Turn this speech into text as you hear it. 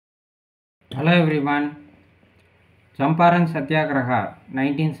Hello everyone. Champaran Satyagraha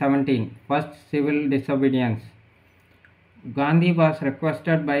 1917 First Civil Disobedience. Gandhi was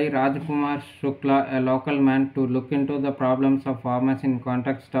requested by Rajkumar Shukla, a local man, to look into the problems of farmers in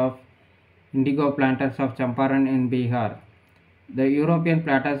context of indigo planters of Champaran in Bihar. The European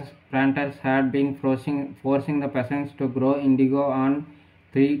planters had been forcing the peasants to grow indigo on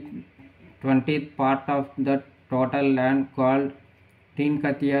 3/20th part of the total land called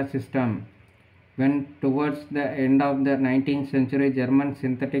Tinkatia system. When towards the end of the 19th century German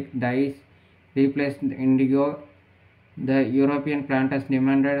synthetic dyes replaced indigo, the European planters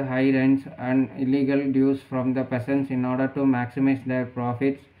demanded high rents and illegal dues from the peasants in order to maximize their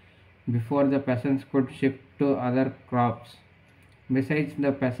profits before the peasants could shift to other crops. Besides,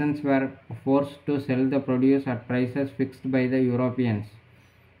 the peasants were forced to sell the produce at prices fixed by the Europeans.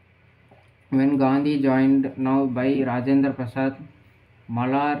 When Gandhi joined, now by Rajendra Prasad,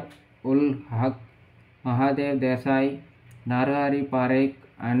 Malar ul Haq, Mahadev Desai, Narhari Parekh,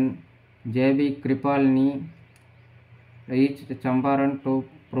 and J.B. Kripalani, reached Champaran to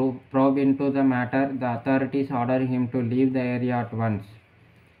probe into the matter. The authorities ordered him to leave the area at once.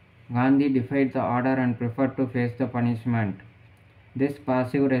 Gandhi defied the order and preferred to face the punishment. This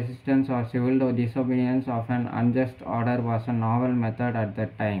passive resistance or civil disobedience of an unjust order was a novel method at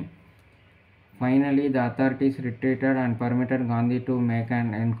that time. Finally, the authorities retreated and permitted Gandhi to make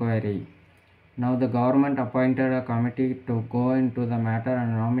an inquiry. Now, the government appointed a committee to go into the matter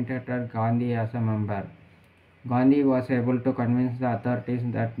and nominated Gandhi as a member. Gandhi was able to convince the authorities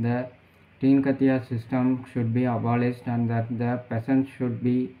that the Tinkatia system should be abolished and that the peasants should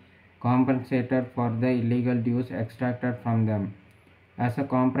be compensated for the illegal dues extracted from them. As a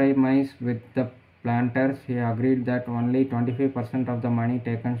compromise with the planters, he agreed that only 25% of the money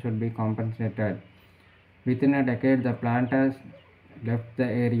taken should be compensated. Within a decade, the planters left the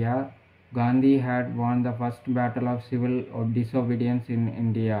area. Gandhi had won the first battle of civil disobedience in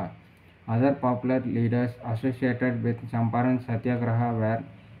India. Other popular leaders associated with Champaran Satyagraha were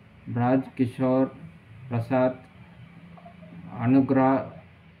Braj Kishore Prasad, Anugrah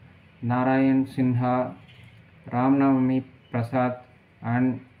Narayan Sinha, Ramnavami Prasad,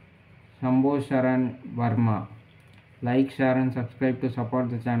 and Shambhu Sharan Verma. Like, share, and subscribe to support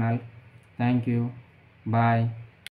the channel. Thank you. Bye.